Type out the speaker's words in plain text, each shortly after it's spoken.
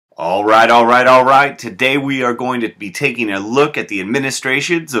All right. Today we are going to be taking a look at the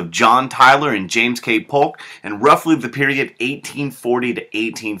administrations of John Tyler and James K. Polk and roughly the period 1840 to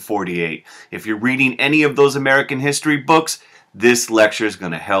 1848. If you're reading any of those American history books, this lecture is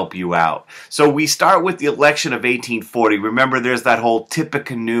going to help you out. So we start with the election of 1840. Remember, there's that whole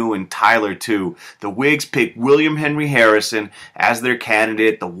Tippecanoe and Tyler too. The Whigs picked William Henry Harrison as their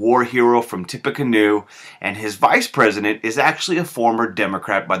candidate, the war hero from Tippecanoe, and his vice president is actually a former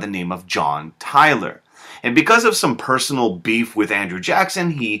Democrat by the name of John Tyler. And because of some personal beef with Andrew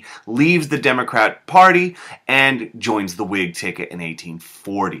Jackson, he leaves the Democrat Party and joins the Whig ticket in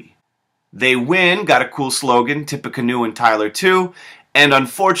 1840. They win, got a cool slogan, Tippecanoe and Tyler too, and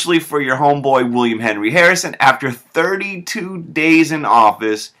unfortunately for your homeboy William Henry Harrison, after 32 days in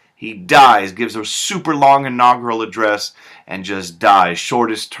office, he dies, gives a super long inaugural address, and just dies,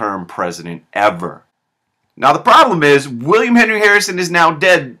 shortest term president ever. Now the problem is, William Henry Harrison is now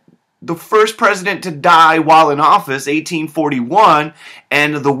dead, the first president to die while in office, 1841,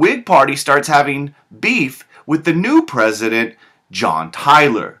 and the Whig Party starts having beef with the new president, John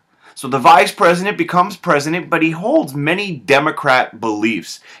Tyler. So the vice president becomes president, but he holds many Democrat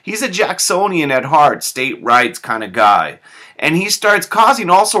beliefs. He's a Jacksonian at heart, state rights kind of guy. And he starts causing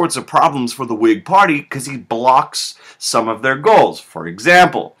all sorts of problems for the Whig Party because he blocks some of their goals. For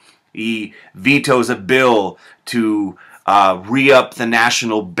example, he vetoes a bill to re-up the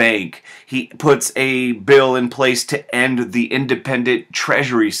national bank. He puts a bill in place to end the independent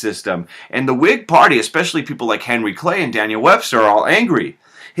treasury system. And the Whig Party, especially people like Henry Clay and Daniel Webster, are all angry.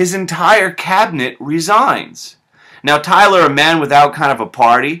 His entire cabinet resigns. Now Tyler, a man without kind of a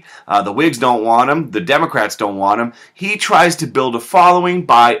party, the Whigs don't want him, the Democrats don't want him, he tries to build a following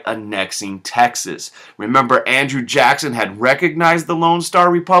by annexing Texas. Remember, Andrew Jackson had recognized the Lone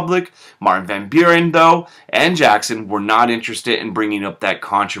Star Republic. Martin Van Buren, though, and Jackson were not interested in bringing up that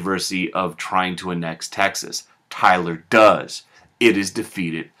controversy of trying to annex Texas. Tyler does. It is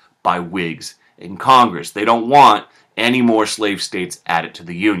defeated by Whigs in Congress. They don't want any more slave states added to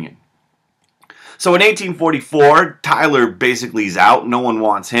the Union. So in 1844, Tyler basically is out. No one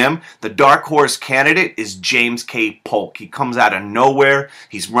wants him. The dark horse candidate is James K. Polk. He comes out of nowhere.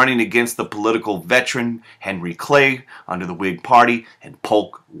 He's running against the political veteran Henry Clay under the Whig Party, and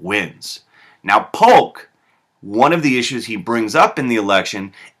Polk wins. Now Polk, one of the issues he brings up in the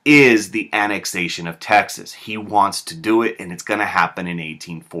election is the annexation of Texas. He wants to do it, and it's going to happen in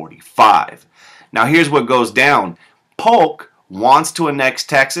 1845. Now here's what goes down. Polk wants to annex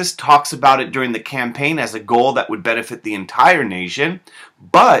Texas, talks about it during the campaign as a goal that would benefit the entire nation,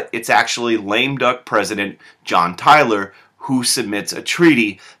 but it's actually lame duck President John Tyler who submits a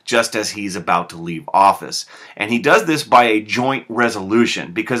treaty just as he's about to leave office. And he does this by a joint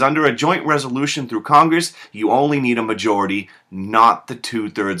resolution, because under a joint resolution through Congress, you only need a majority, not the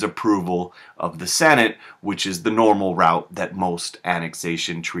 2/3 approval of the Senate, which is the normal route that most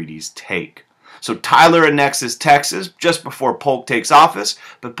annexation treaties take. So Tyler annexes Texas just before Polk takes office,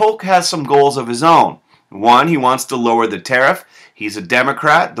 but Polk has some goals of his own. One, he wants to lower the tariff. He's a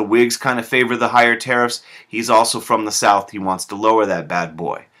Democrat. The Whigs kind of favor the higher tariffs. He's also from the South. He wants to lower that bad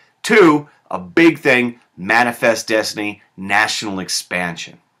boy. Two, a big thing, manifest destiny, national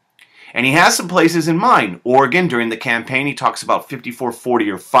expansion. And he has some places in mind. Oregon, during the campaign, he talks about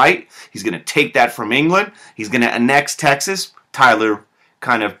 54-40 or fight. He's going to take that from England. He's going to annex Texas. Tyler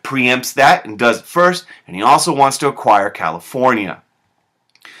kind of preempts that and does it first, and he also wants to acquire California.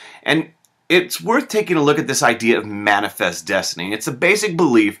 And it's worth taking a look at this idea of manifest destiny. It's a basic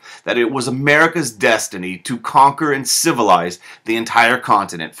belief that it was America's destiny to conquer and civilize the entire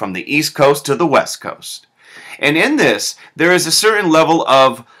continent, from the East Coast to the West Coast. And in this, there is a certain level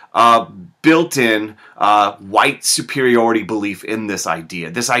of built-in white superiority belief in this idea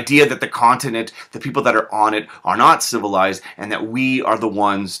that the continent, the people that are on it, are not civilized, and that we are the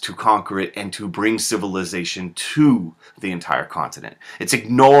ones to conquer it and to bring civilization to the entire continent. It's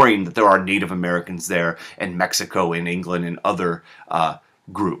ignoring that there are Native Americans there, and Mexico and England and other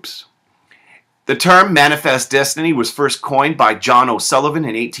groups. The term manifest destiny was first coined by John O'Sullivan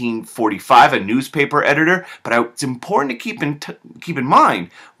in 1845, a newspaper editor, but it's important to keep in mind,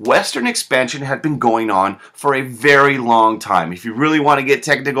 Western expansion had been going on for a very long time. If you really want to get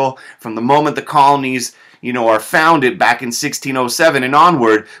technical, from the moment the colonies, are founded back in 1607 and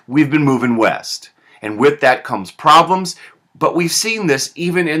onward, we've been moving west. And with that comes problems. But we've seen this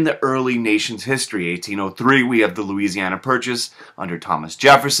even in the early nation's history. 1803, we have the Louisiana Purchase under Thomas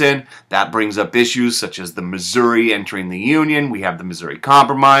Jefferson. That brings up issues such as the Missouri entering the Union. We have the Missouri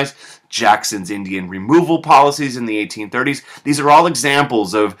Compromise, Jackson's Indian removal policies in the 1830s. These are all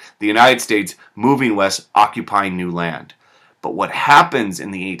examples of the United States moving west, occupying new land. But what happens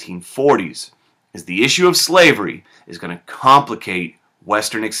in the 1840s is the issue of slavery is going to complicate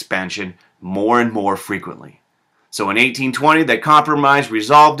Western expansion more and more frequently. So in 1820, that compromise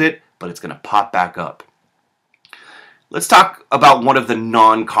resolved it, but it's going to pop back up. Let's talk about one of the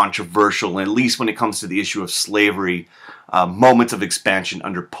non-controversial, at least when it comes to the issue of slavery, moments of expansion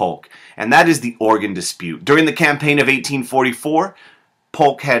under Polk, and that is the Oregon dispute. During the campaign of 1844,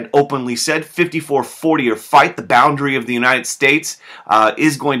 Polk had openly said 54-40 or fight. The boundary of the United States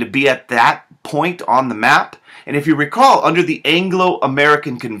is going to be at that point on the map. And if you recall, under the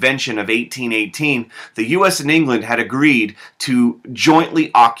Anglo-American Convention of 1818, the U.S. and England had agreed to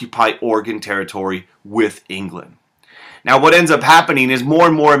jointly occupy Oregon territory with England. Now, what ends up happening is more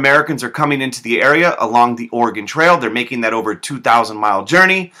and more Americans are coming into the area along the Oregon Trail. They're making that over a 2,000-mile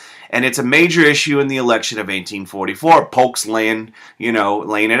journey, and it's a major issue in the election of 1844. Polk's laying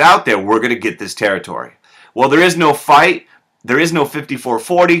it out there. We're going to get this territory. Well, there is no fight. There is no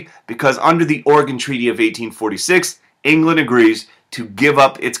 54-40 because under the Oregon Treaty of 1846, England agrees to give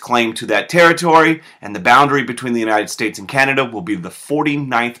up its claim to that territory, and the boundary between the United States and Canada will be the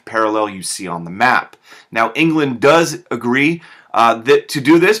 49th parallel you see on the map. Now, England does agree to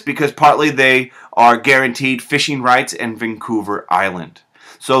do this because partly they are guaranteed fishing rights in Vancouver Island.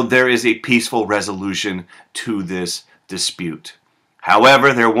 So there is a peaceful resolution to this dispute.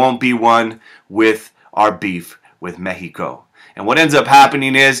 However, there won't be one with our beef with Mexico. And what ends up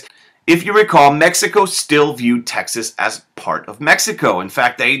happening is, if you recall, Mexico still viewed Texas as part of Mexico. In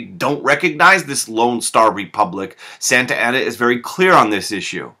fact, they don't recognize this Lone Star Republic. Santa Anna is very clear on this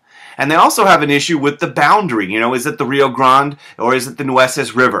issue. And they also have an issue with the boundary. Is it the Rio Grande or is it the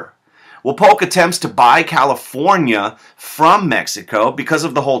Nueces River? Well, Polk attempts to buy California from Mexico because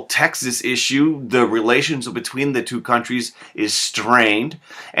of the whole Texas issue. The relations between the two countries is strained.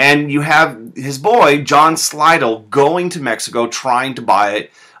 And you have his boy, John Sliddel, going to Mexico trying to buy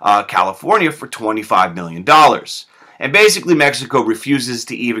it, California for $25 million. And basically Mexico refuses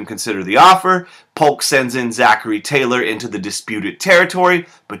to even consider the offer. Polk sends in Zachary Taylor into the disputed territory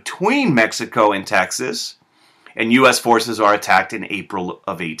between Mexico and Texas. And U.S. forces are attacked in April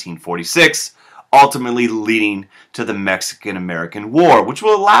of 1846, ultimately leading to the Mexican-American War, which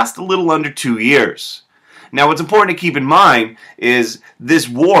will last a little under 2 years. Now, what's important to keep in mind is this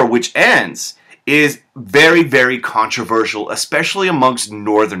war, which ends, is very, very controversial, especially amongst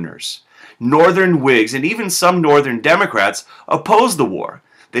Northerners. Northern Whigs and even some Northern Democrats oppose the war.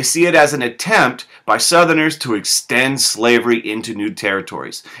 They see it as an attempt by Southerners to extend slavery into new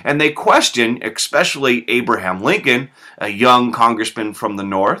territories. And they question, especially Abraham Lincoln, a young congressman from the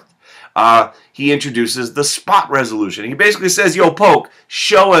North. He introduces the spot resolution. He basically says, yo, Polk,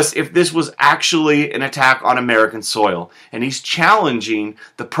 show us if this was actually an attack on American soil. And he's challenging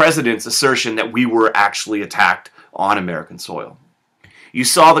the president's assertion that we were actually attacked on American soil. You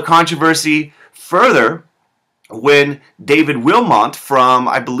saw the controversy further when David Wilmot from,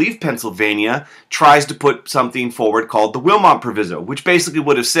 I believe, Pennsylvania, tries to put something forward called the Wilmot Proviso, which basically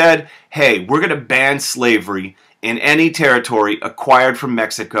would have said, hey, we're going to ban slavery in any territory acquired from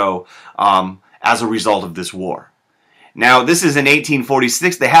Mexico as a result of this war. Now, this is in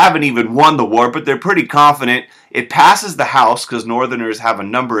 1846. They haven't even won the war, but they're pretty confident. It passes the House because Northerners have a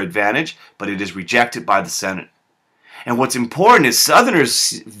number advantage, but it is rejected by the Senate. And what's important is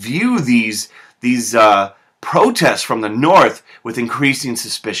Southerners view these protests from the North with increasing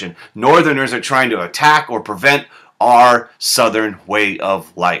suspicion. Northerners are trying to attack or prevent our Southern way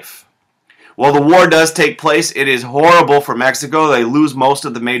of life. Well, the war does take place. It is horrible for Mexico. They lose most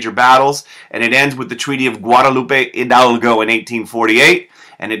of the major battles, and it ends with the Treaty of Guadalupe, Hidalgo in 1848,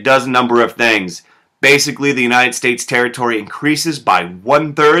 and it does a number of things. Basically, the United States territory increases by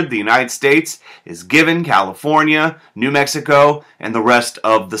 1/3. The United States is given California, New Mexico, and the rest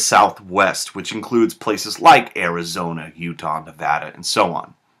of the Southwest, which includes places like Arizona, Utah, Nevada, and so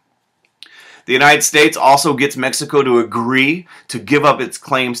on. The United States also gets Mexico to agree to give up its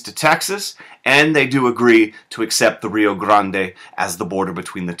claims to Texas, and they do agree to accept the Rio Grande as the border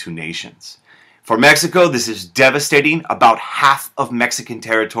between the two nations. For Mexico, this is devastating. About half of Mexican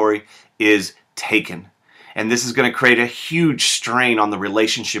territory is taken. And this is going to create a huge strain on the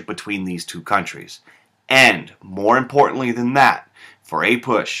relationship between these two countries. And more importantly than that, for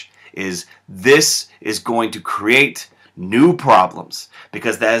APUSH, is this is going to create new problems,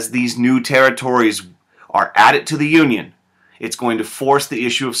 because as these new territories are added to the Union, it's going to force the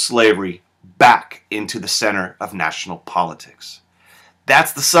issue of slavery back into the center of national politics.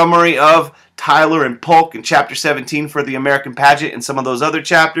 That's the summary of Tyler and Polk in Chapter 17 for the American Pageant and some of those other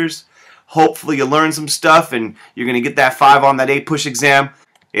chapters. Hopefully you learned some stuff and you're going to get that 5 on that APUSH exam.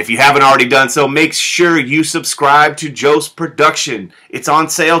 If you haven't already done so, make sure you subscribe to Jocz Production. It's on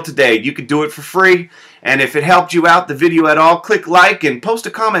sale today. You can do it for free. And if it helped you out, the video at all, click like and post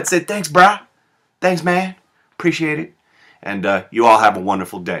a comment. Say, thanks, brah. Thanks, man. Appreciate it. And you all have a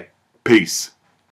wonderful day. Peace.